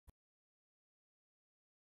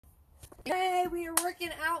Hey, we are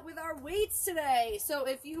working out with our weights today. So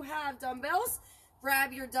if you have dumbbells,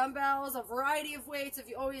 grab your dumbbells, a variety of weights. If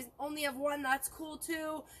you only have one, that's cool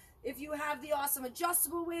too. If you have the awesome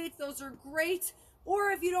adjustable weights, those are great.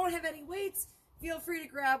 Or if you don't have any weights, feel free to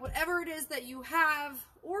grab whatever it is that you have.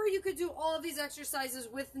 Or you could do all of these exercises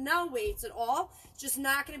with no weights at all. It's just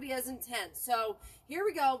not going to be as intense. So here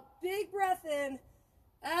we go. Big breath in.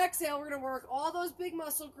 Exhale, we're going to work all those big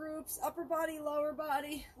muscle groups, upper body, lower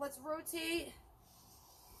body. Let's rotate.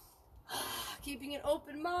 Keeping an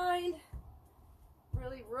open mind.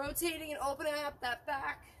 Really rotating and opening up that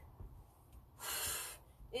back.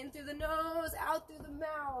 In through the nose, out through the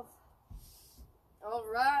mouth. All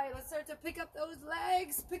right, let's start to pick up those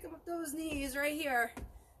legs. Pick up those knees right here.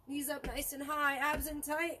 Knees up nice and high, abs in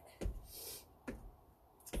tight.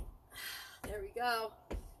 There we go.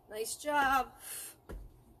 Nice job.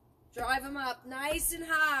 Drive them up nice and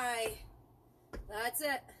high. That's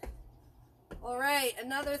it. All right,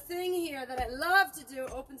 another thing here that I love to do,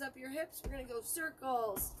 opens up your hips. We're going to go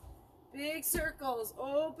circles. Big circles.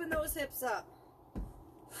 Open those hips up.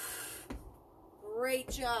 Great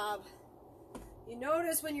job. You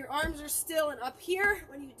notice when your arms are still and up here,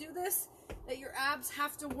 when you do this, that your abs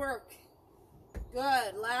have to work.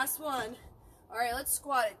 Good. Last one. All right, let's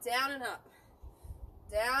squat it down and up.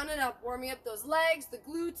 Down and up, warming up those legs, the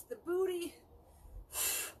glutes, the booty.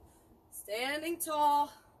 Standing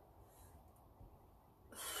tall.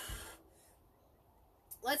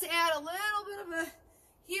 Let's add a little bit of a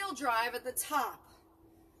heel drive at the top.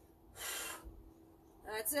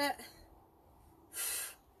 That's it.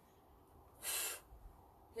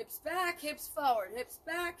 Hips back, hips forward. Hips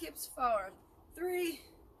back, hips forward. 3,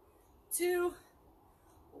 2,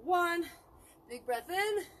 1. Big breath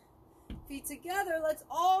in. Feet together. Let's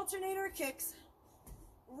alternate our kicks.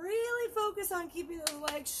 Really focus on keeping those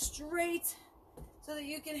legs straight so that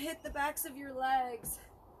you can hit the backs of your legs.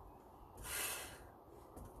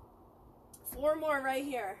 4 more right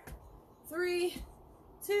here. 3,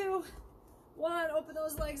 2, 1. Open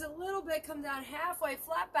those legs a little bit. Come down halfway,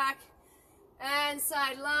 flat back, and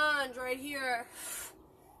side lunge right here.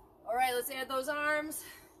 All right, let's add those arms.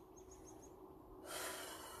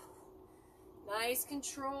 Nice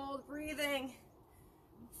controlled breathing.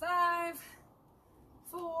 5,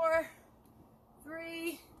 4,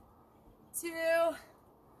 3, 2,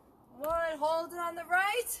 1. Hold it on the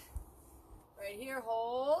right. Right here,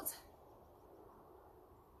 hold.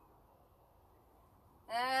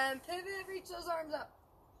 And pivot, reach those arms up.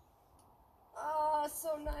 Oh,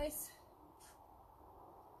 so nice.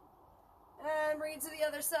 And bring it to the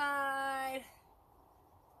other side.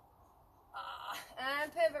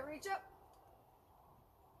 And pivot, reach up.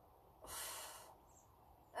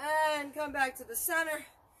 And come back to the center.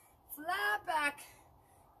 Flat back.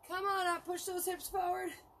 Come on up. Push those hips forward.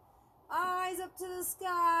 Eyes up to the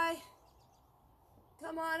sky.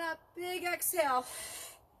 Come on up. Big exhale.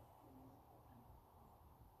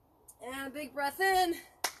 And a big breath in.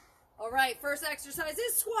 All right, first exercise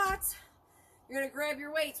is squats. You're going to grab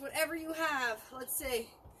your weights, whatever you have. Let's see.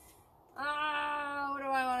 What do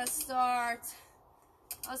I want to start?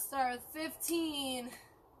 I'll start with 15.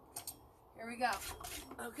 Here we go.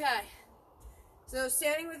 Okay. So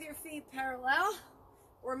standing with your feet parallel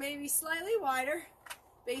or maybe slightly wider.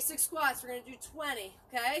 Basic squats. We're going to do 20.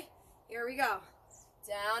 Okay? Here we go.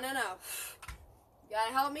 Down and up. You got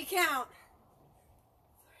to help me count.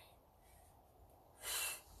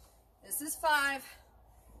 This is 5.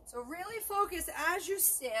 So really focus as you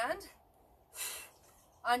stand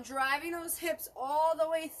on driving those hips all the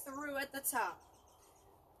way through at the top.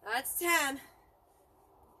 That's 10.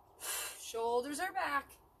 Shoulders are back.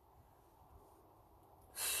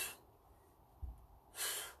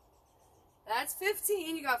 That's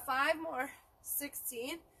 15. You got 5 more.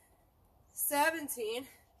 16. 17.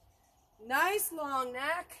 Nice long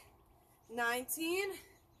neck. 19.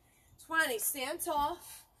 20. Stand tall.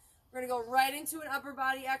 We're going to go right into an upper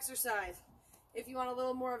body exercise. If you want a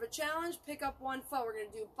little more of a challenge, pick up one foot. We're going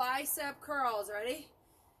to do bicep curls. Ready?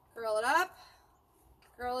 Curl it up.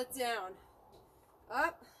 Curl it down.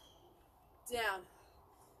 Up. Down.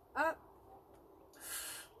 Up.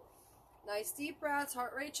 Nice deep breaths.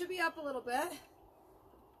 Heart rate should be up a little bit.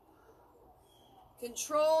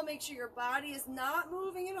 Control. Make sure your body is not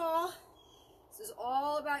moving at all. This is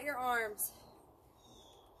all about your arms.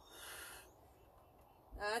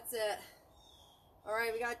 That's it. All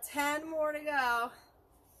right, we got 10 more to go.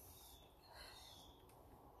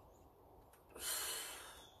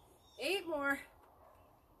 8 more.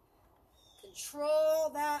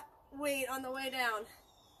 Control that weight on the way down.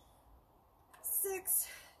 6,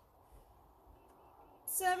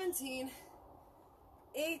 17,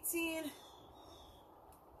 18,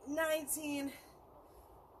 19,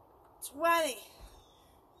 20.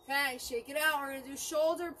 Okay, shake it out. We're going to do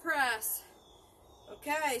shoulder press.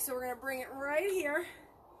 Okay, so we're going to bring it right here.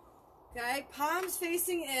 Okay, palms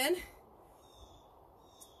facing in.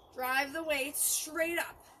 Drive the weight straight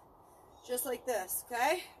up. Just like this,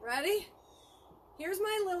 okay? Ready? Here's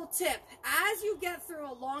my little tip. As you get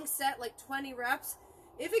through a long set, like 20 reps,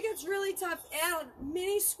 if it gets really tough, add a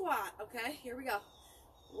mini squat, okay? Here we go.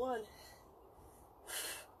 1.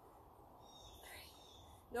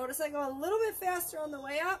 Notice I go a little bit faster on the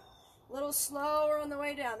way up, a little slower on the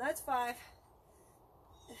way down. That's 5.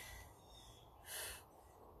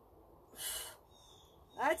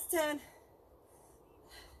 That's 10.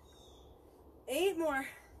 8 more.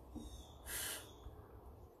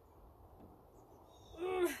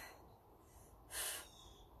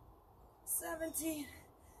 17,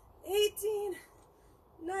 18,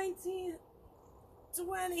 19,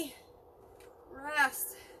 20.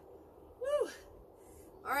 Rest. Woo.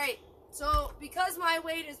 All right, so because my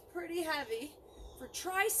weight is pretty heavy, for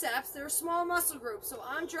triceps, they're small muscle groups, so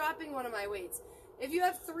I'm dropping one of my weights. If you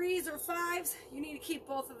have 3s or 5s, you need to keep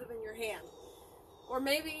both of them in your hand, or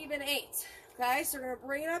maybe even 8, okay? So we're gonna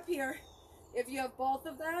bring it up here. If you have both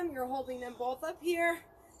of them, you're holding them both up here,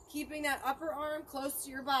 keeping that upper arm close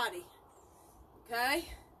to your body, okay?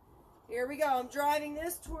 Here we go. I'm driving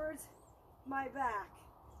this towards my back.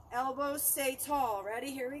 Elbows stay tall.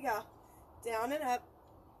 Ready? Here we go. Down and up.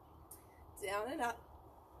 Down and up.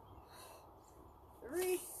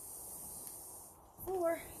 3,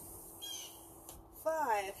 4,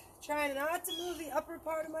 5. Trying not to move the upper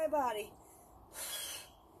part of my body.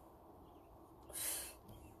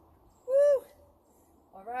 Woo!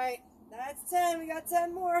 All right, that's 10. We got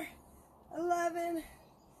 10 more. 11.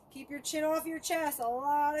 Keep your chin off your chest. A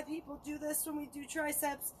lot of people do this when we do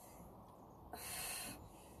triceps.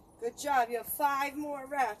 Good job. You have 5 more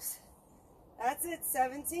reps. That's it.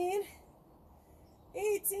 17,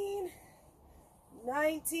 18,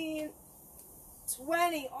 19,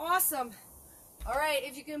 20. Awesome. All right,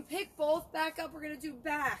 if you can pick both back up, we're going to do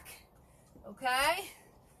back. Okay?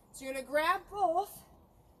 So you're going to grab both.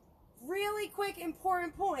 Really quick,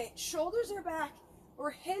 important point. Shoulders are back.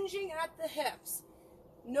 We're hinging at the hips.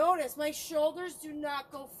 Notice my shoulders do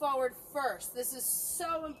not go forward first. This is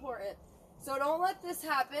so important. So don't let this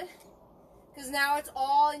happen, because now it's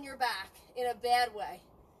all in your back in a bad way.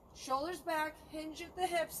 Shoulders back, hinge at the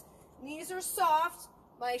hips. Knees are soft.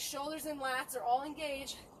 My shoulders and lats are all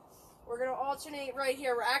engaged. We're going to alternate right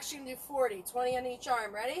here. We're actually going to do 40, 20 on each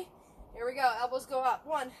arm. Ready? Here we go. Elbows go up.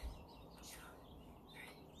 1, 2, 3,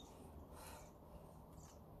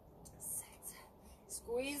 6.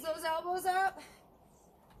 Squeeze those elbows up.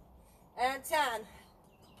 And 10.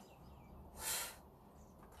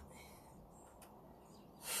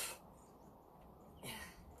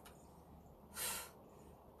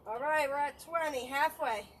 All right, we're at 20,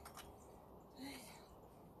 halfway.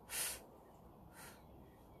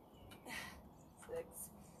 6,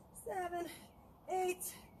 7, 8,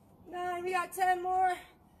 9. We got 10 more.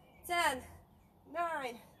 10,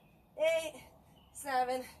 9, 8,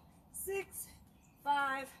 7, 6,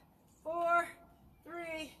 5, 4,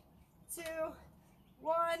 3, 2,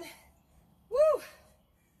 1. Woo!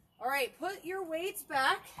 All right, put your weights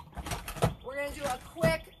back. We're going to do a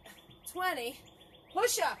quick 20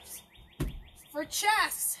 push-ups for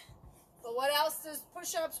chest. But what else does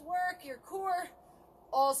push-ups work? Your core,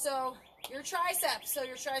 also your triceps. So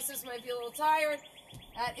your triceps might be a little tired.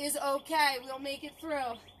 That is okay. We'll make it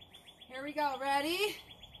through. Here we go. Ready?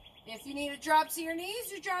 If you need to drop to your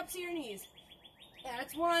knees, you drop to your knees.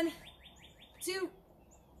 That's 1, 2,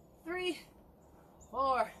 3,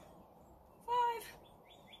 4, 5,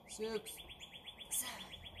 6, 7,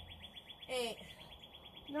 8,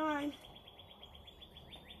 9,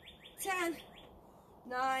 10,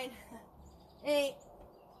 9, 8,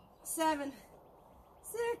 7,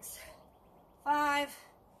 6, 5,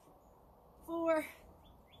 4,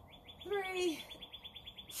 3,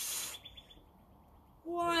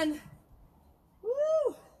 1.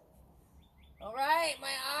 Woo! All right, my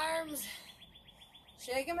arms.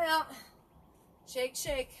 Shake them out. Shake,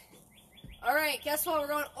 shake. All right, guess what? We're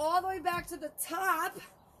going all the way back to the top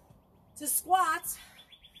to squats.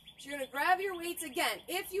 So you're going to grab your weights again.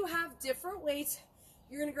 If you have different weights,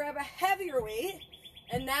 you're going to grab a heavier weight.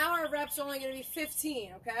 And now our reps are only going to be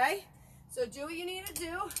 15, okay? So do what you need to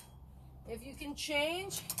do. If you can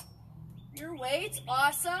change your weights,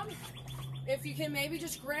 awesome. If you can maybe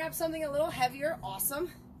just grab something a little heavier,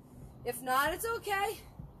 awesome. If not, it's okay.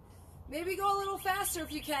 Maybe go a little faster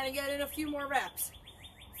if you can and get in a few more reps.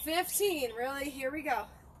 15, really, here we go.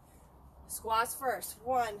 Squats first.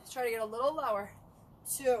 1, try to get a little lower.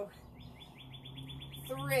 2,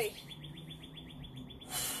 3,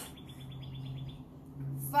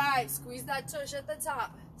 5, squeeze that tush at the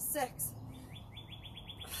top. 6,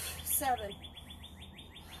 7,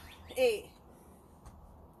 8.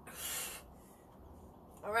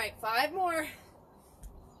 All right, 5 more.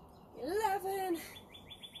 11.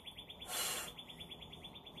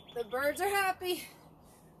 The birds are happy.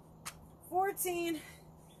 14.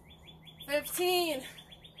 15.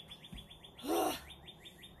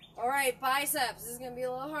 All right, biceps. This is going to be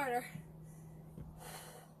a little harder.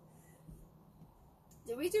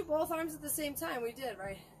 Did we do both arms at the same time? We did,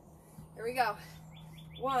 right? Here we go.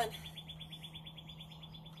 1,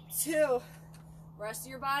 2. Rest of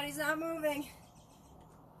your body's not moving.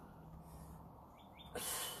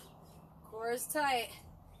 Core is tight.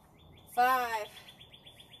 5,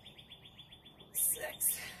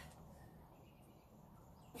 6,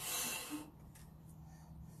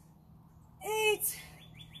 8,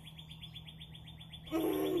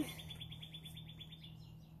 10.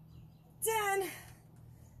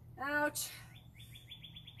 Ouch.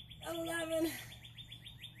 11.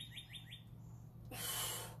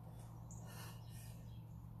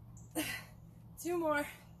 2 more.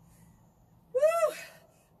 Woo!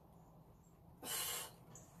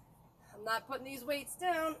 I'm not putting these weights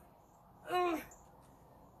down. Oh.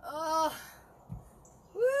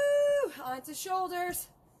 Woo! Onto shoulders.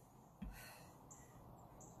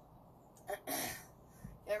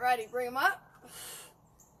 Get ready. Bring them up.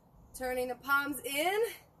 Turning the palms in.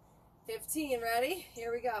 15. Ready?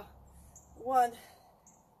 Here we go. 1,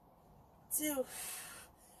 2,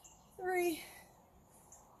 3,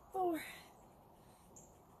 4.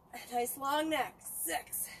 Nice long neck.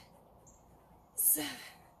 6, 7,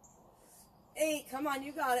 8. Come on,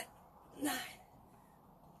 you got it. 9,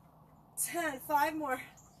 10. 5 more.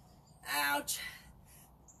 Ouch.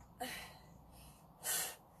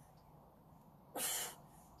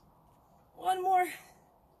 1 more.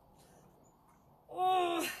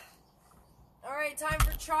 Oh. All right, time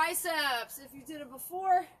for triceps. If you did it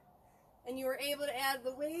before and you were able to add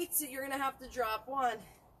the weights, you're going to have to drop 1.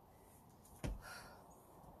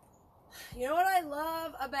 You know what I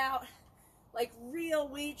love about like real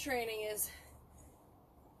weight training is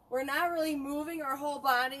we're not really moving our whole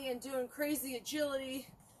body and doing crazy agility,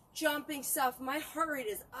 jumping stuff. My heart rate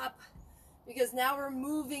is up because now we're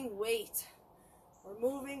moving weight. We're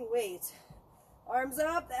moving weight. Arms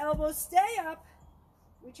up, the elbows stay up.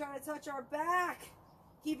 We try to touch our back,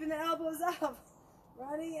 keeping the elbows up.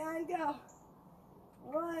 Ready and go.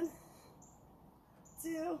 1,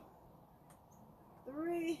 2,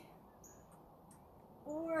 3,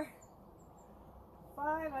 4,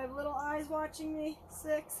 5. I have little eyes watching me.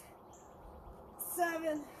 6,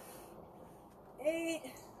 7, 8,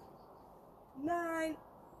 9,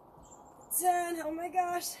 10. Oh my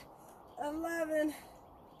gosh. 11,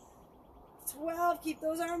 12. Keep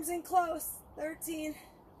those arms in close. 13,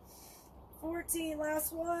 14.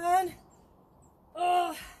 Last one.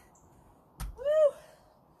 Oh. Woo.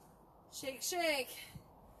 Shake, shake.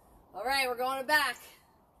 All right, we're going back.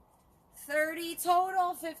 30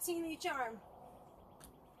 total, 15 each arm.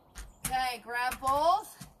 Okay, grab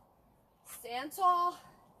both. Stand tall.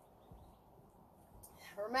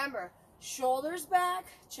 Remember, shoulders back,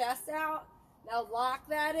 chest out. Now lock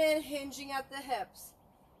that in, hinging at the hips.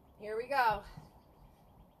 Here we go.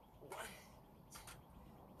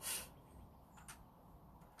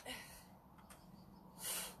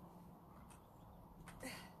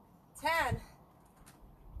 10.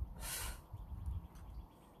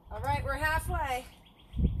 All right, we're halfway.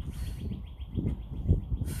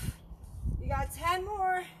 You got 10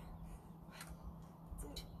 more.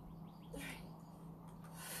 1, 2, 3,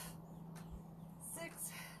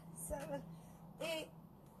 6, 7, 8,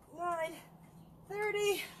 9,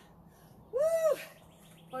 30. Woo!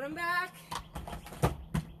 Put them back.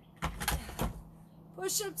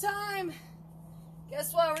 Push-up time.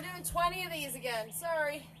 Guess what? We're doing 20 of these again.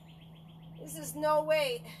 Sorry. This is no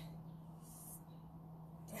weight.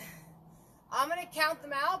 I'm going to count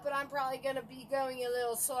them out, but I'm probably going to be going a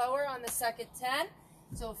little slower on the second 10.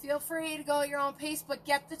 So feel free to go at your own pace, but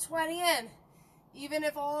get the 20 in. Even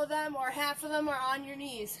if all of them or half of them are on your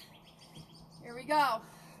knees. Here we go.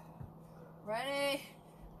 Ready?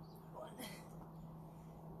 1,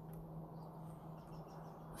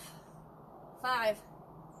 5,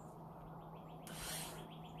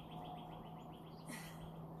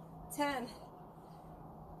 10,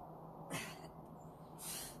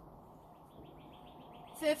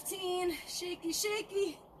 15, shaky,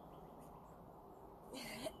 shaky.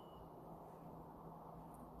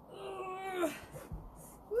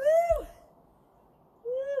 Woo!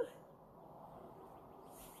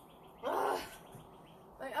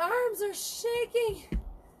 arms are shaking.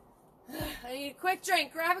 I need a quick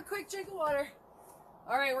drink. Grab a quick drink of water.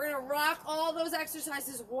 All right, we're going to rock all those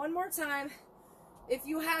exercises one more time. If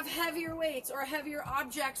you have heavier weights or heavier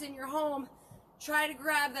objects in your home, try to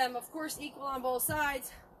grab them. Of course, equal on both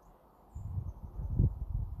sides.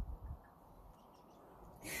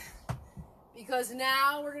 Because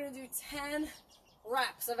now we're going to do 10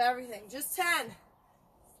 reps of everything. Just 10.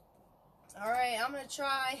 All right, I'm going to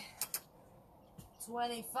try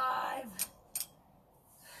 25.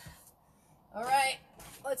 All right,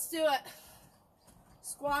 let's do it.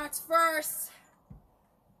 Squats first.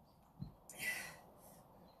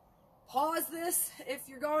 Pause this if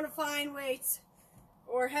you're going to find weights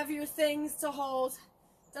or heavier things to hold.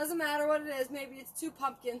 Doesn't matter what it is. Maybe it's 2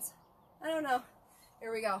 pumpkins. I don't know.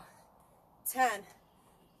 Here we go. 10,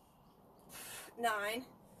 9,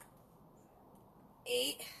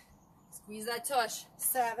 8, squeeze that tush,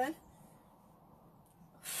 7,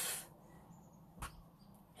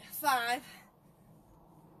 5,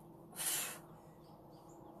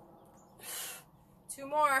 2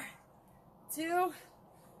 more, 2,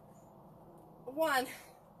 1.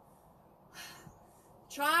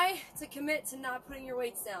 Try to commit to not putting your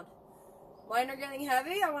weights down. Mine are getting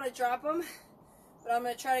heavy. I want to drop them. But I'm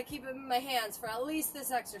going to try to keep it in my hands for at least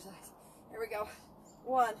this exercise. Here we go.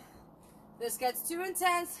 1. This gets too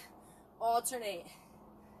intense. Alternate.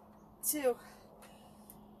 2.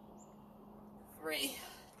 3.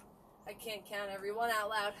 I can't count every one out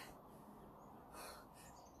loud.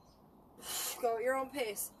 Go at your own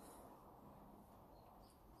pace.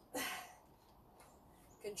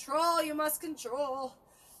 Control. You must control.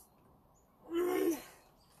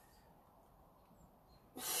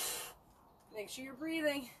 Make sure you're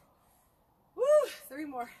breathing. Woo! 3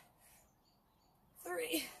 more.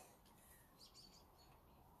 3.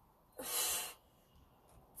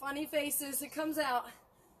 Funny faces. It comes out.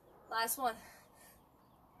 Last one.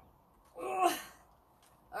 All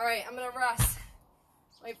right, I'm going to rest.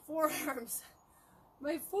 My forearms.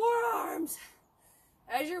 My forearms.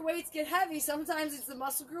 As your weights get heavy, sometimes it's the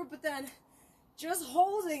muscle group, but then just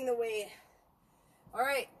holding the weight. All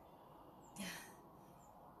right.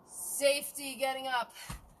 Safety, getting up.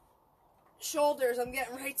 Shoulders, I'm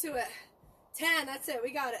getting right to it. 10, that's it,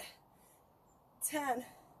 we got it. 10.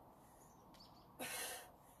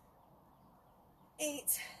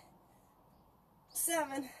 8.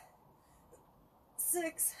 7.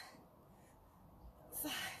 6.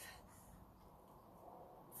 5.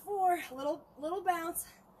 4, little bounce.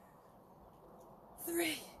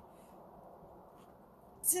 3.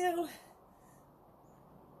 2.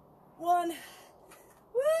 1.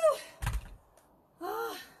 Woo!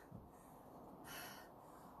 Oh.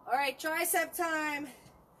 All right, tricep time.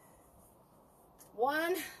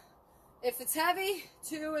 1, if it's heavy.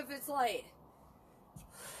 2, if it's light.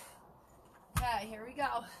 Okay, here we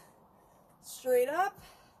go. Straight up.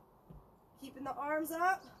 Keeping the arms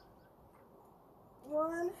up.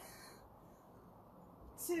 1,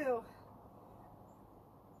 2,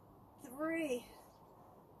 3,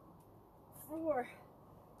 4,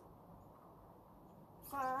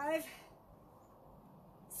 5,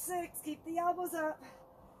 6, keep the elbows up.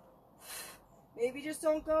 Maybe just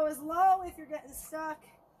don't go as low if you're getting stuck.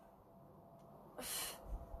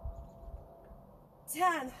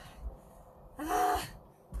 10.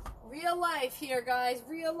 Real life here, guys,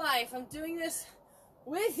 real life. I'm doing this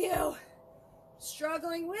with you,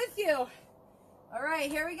 struggling with you. All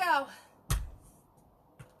right, here we go.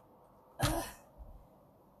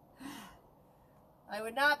 I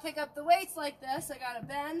would not pick up the weights like this. I gotta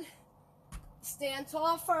bend, stand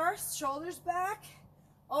tall first, shoulders back.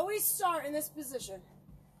 Always start in this position.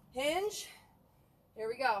 Hinge. Here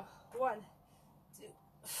we go. 1, 2.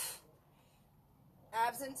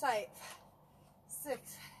 Abs in tight.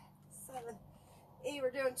 6, 7, 8.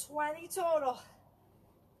 We're doing 20 total.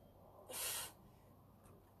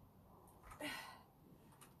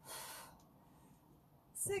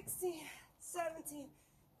 16, 17,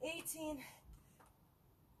 18,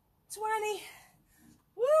 20.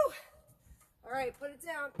 Woo! All right, put it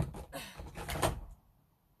down.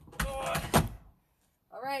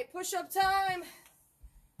 All right, push-up time.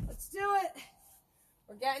 Let's do it.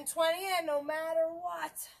 We're getting 20 in no matter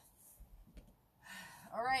what.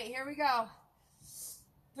 All right, here we go.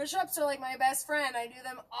 Push-ups are like my best friend. I do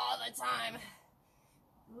them all the time.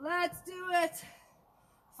 Let's do it.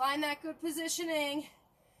 Find that good positioning.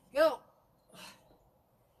 Go.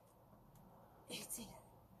 18.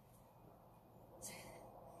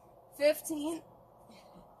 15.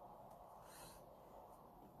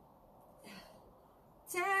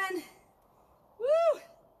 10. Woo!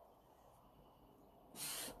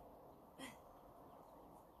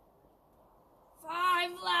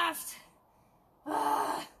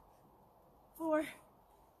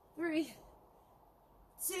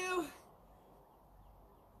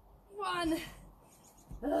 1.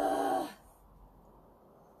 Ugh.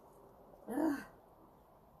 Ugh.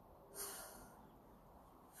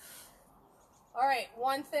 All right,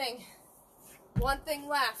 one thing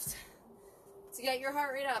left to get your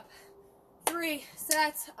heart rate up. 3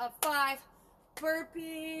 sets of 5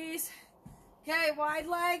 burpees. Okay, wide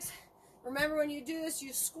legs. Remember, when you do this,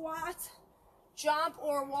 you squat, jump,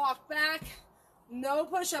 or walk back. No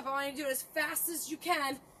push-up. I want you to do it as fast as you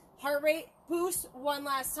can. Heart rate boost one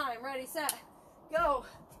last time. Ready, set, go.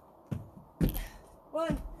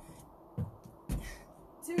 1,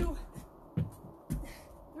 2,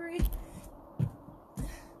 3,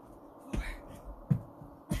 4,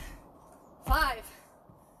 5,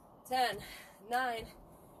 10, 9,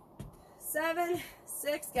 7,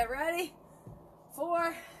 6, get ready.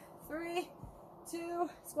 4, 3, 2,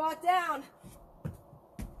 squat down.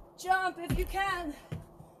 Jump if you can.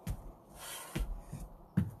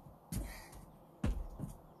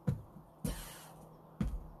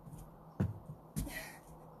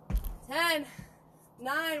 10,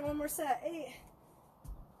 9, one more set. 8,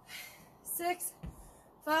 6,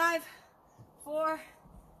 5, 4,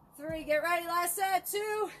 3, get ready, last set.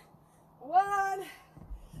 2, 1.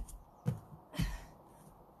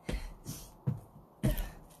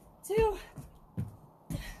 2,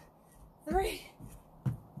 3.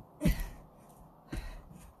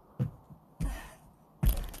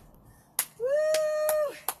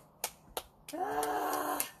 Woo!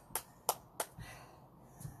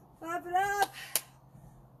 Clap it up.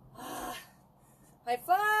 High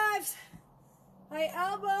fives. High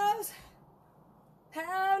elbows.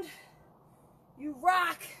 Pound. You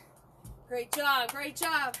rock. Great job. Great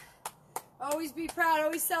job. Always be proud.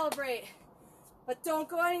 Always celebrate. But don't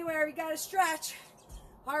go anywhere. We gotta stretch.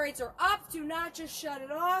 Heart rates are up. Do not just shut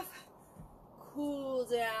it off. Cool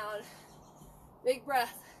down. Big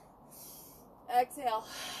breath. Exhale.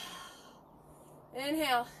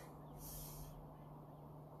 Inhale.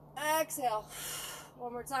 Exhale.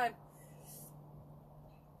 One more time.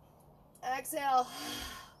 Exhale.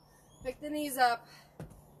 Pick the knees up.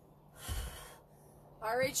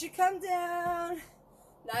 Heart rate should come down.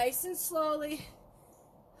 Nice and slowly.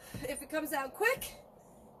 If it comes down quick,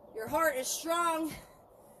 your heart is strong.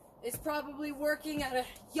 It's probably working at a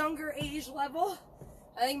younger age level.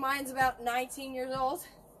 I think mine's about 19 years old.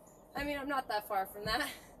 I mean, I'm not that far from that.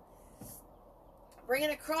 Bring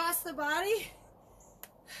it across the body.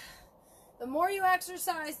 The more you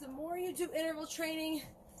exercise, the more you do interval training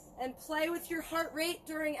and play with your heart rate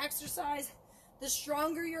during exercise, the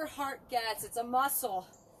stronger your heart gets. It's a muscle.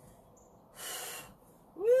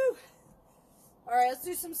 Woo! All right, let's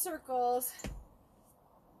do some circles.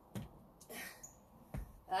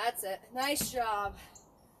 That's it. Nice job.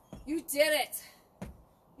 You did it.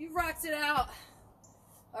 You rocked it out.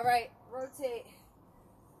 All right, rotate.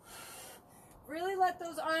 Really let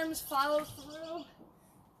those arms follow through.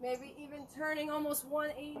 Maybe even turning almost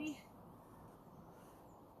 180.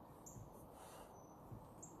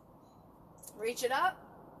 Reach it up.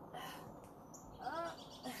 Up.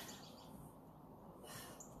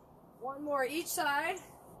 One more each side.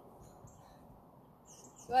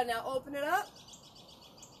 Go ahead, now open it up.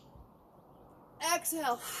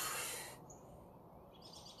 Exhale.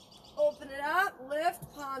 Open it up, lift,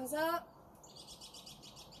 palms up.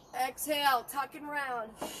 Exhale, tuck and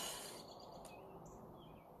round.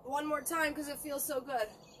 One more time because it feels so good.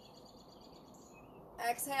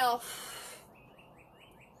 Exhale.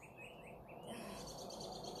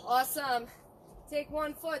 Awesome. Take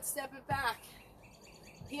one foot, step it back.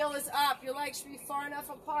 Heel is up. Your legs should be far enough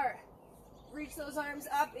apart. Reach those arms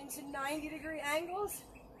up into 90-degree angles.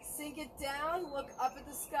 Sink it down. Look up at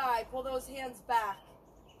the sky. Pull those hands back.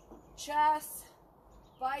 Chest,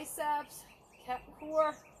 biceps,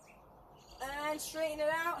 core, and straighten it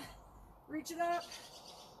out. Reach it up.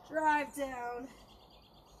 Drive down.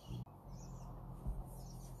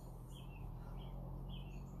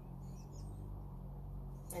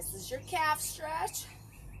 This is your calf stretch.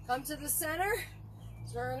 Come to the center.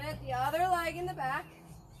 Turn it the other leg in the back.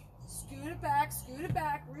 Scoot it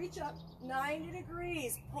back, reach up 90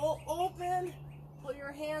 degrees. Pull open, pull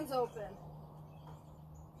your hands open.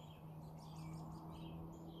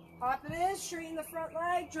 Hop it in, straighten the front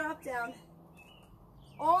leg, drop down.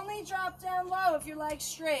 Only drop down low if your leg's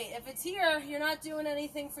straight. If it's here, you're not doing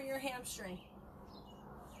anything for your hamstring.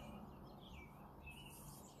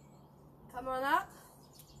 Come on up.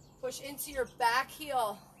 Push into your back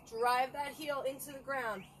heel. Drive that heel into the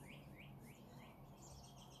ground.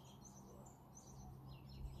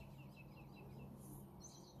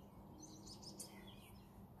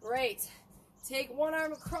 Great. Take one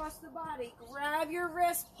arm across the body. Grab your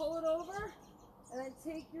wrist, pull it over. And then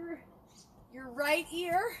take your right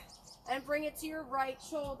ear and bring it to your right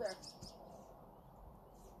shoulder.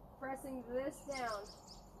 Pressing this down.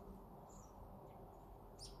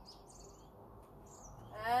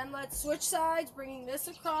 And let's switch sides, bringing this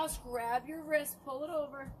across, grab your wrist, pull it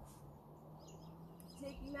over.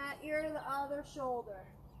 Taking that ear to the other shoulder.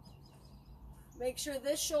 Make sure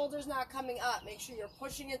this shoulder's not coming up. Make sure you're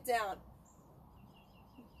pushing it down.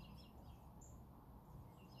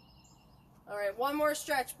 All right, one more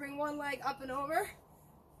stretch. Bring one leg up and over.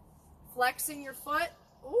 Flexing your foot.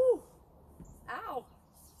 Ooh, ow.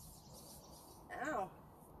 Ow.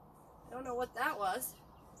 I don't know what that was.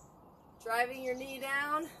 Driving your knee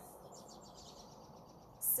down.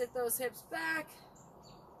 Sit those hips back.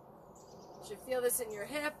 You should feel this in your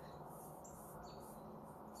hip.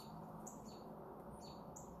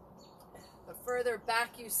 The further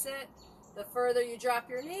back you sit, the further you drop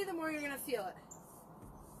your knee, the more you're going to feel it.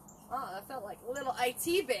 Oh, that felt like a little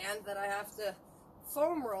IT band that I have to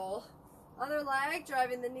foam roll. Other leg,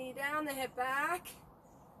 driving the knee down, the hip back.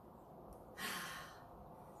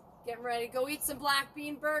 Getting ready to go eat some black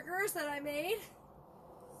bean burgers that I made.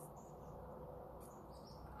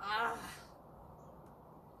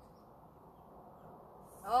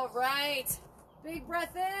 All right. Big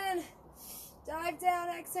breath in. Dive down,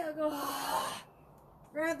 exhale, go.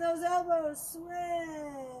 Grab those elbows,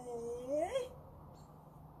 sway.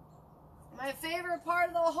 My favorite part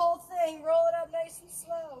of the whole thing, roll it up nice and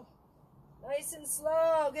slow. Nice and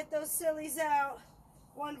slow. Get those sillies out.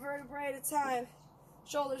 One vertebrae at a time.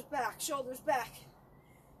 Shoulders back, shoulders back.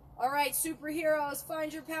 All right, superheroes,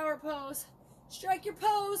 find your power pose. Strike your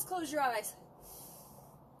pose, close your eyes.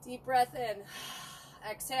 Deep breath in.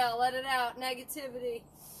 Exhale, let it out, negativity.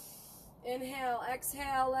 Inhale,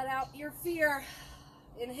 exhale, let out your fear.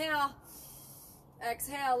 Inhale,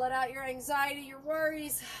 exhale, let out your anxiety, your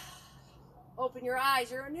worries. Open your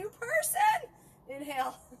eyes, you're a new person.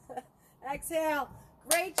 Inhale, exhale.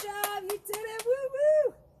 Great job, you did it, woo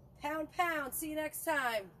woo. Pound, pound, see you next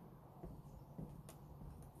time.